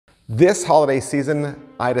This holiday season,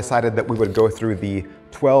 I decided that we would go through the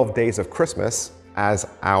 12 days of Christmas as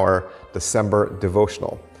our December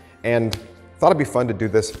devotional. And thought it'd be fun to do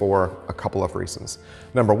this for a couple of reasons.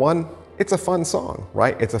 Number one, it's a fun song,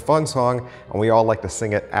 right? It's a fun song, and we all like to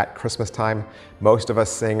sing it at Christmas time. Most of us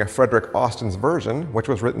sing Frederick Austin's version, which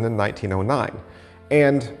was written in 1909.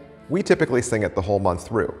 And we typically sing it the whole month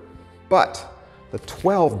through. But the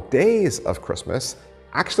 12 days of Christmas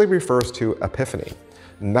actually refers to Epiphany.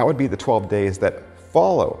 And that would be the 12 days that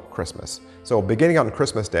follow Christmas. So beginning on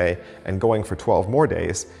Christmas Day and going for 12 more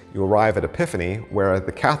days, you arrive at Epiphany, where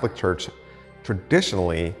the Catholic Church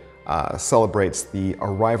traditionally celebrates the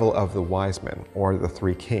arrival of the wise men, or the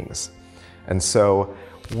three kings. And so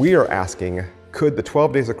we are asking, could the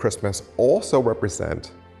 12 days of Christmas also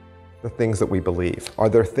represent the things that we believe? Are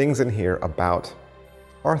there things in here about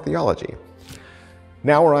our theology?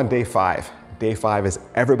 Now we're on day 5. Day 5 is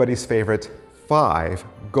everybody's favorite 5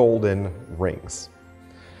 golden rings.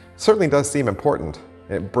 Certainly does seem important.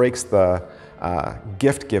 It breaks the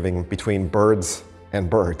gift giving between birds and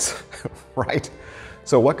birds, right?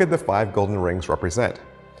 So what could the 5 golden rings represent?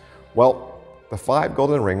 Well, the 5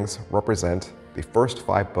 golden rings represent the first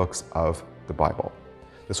 5 books of the Bible.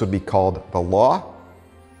 This would be called the Law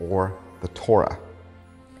or the Torah.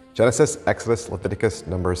 Genesis, Exodus, Leviticus,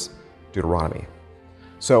 Numbers, Deuteronomy.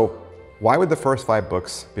 So why would the first 5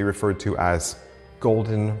 books be referred to as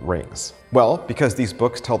golden rings? Well, because these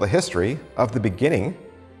books tell the history of the beginning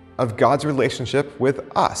of God's relationship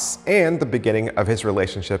with us and the beginning of his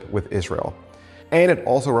relationship with Israel. And it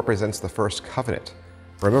also represents the first covenant.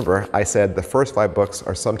 Remember, I said the first 5 books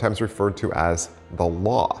are sometimes referred to as the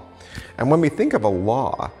law. And when we think of a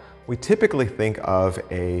law, we typically think of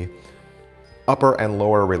a upper and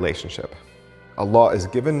lower relationship. A law is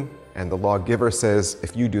given and the lawgiver says,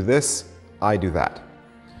 if you do this, I do that.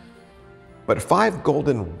 But 5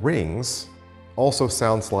 golden rings also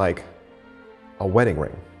sounds like a wedding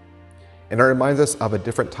ring. And it reminds us of a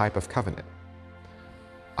different type of covenant,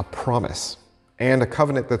 a promise, and a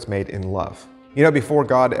covenant that's made in love. You know, before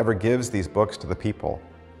God ever gives these books to the people,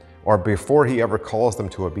 or before he ever calls them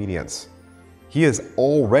to obedience, he is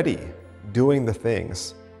already doing the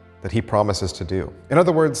things that he promises to do. In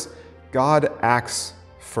other words, God acts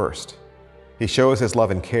first. He shows his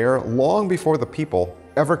love and care long before the people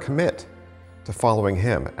ever commit to following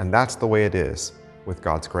him. And that's the way it is with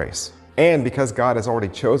God's grace. And because God has already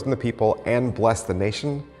chosen the people and blessed the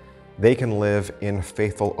nation, they can live in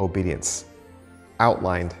faithful obedience,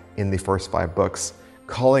 outlined in the first 5 books,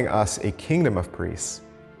 calling us a kingdom of priests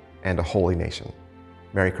and a holy nation.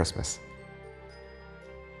 Merry Christmas.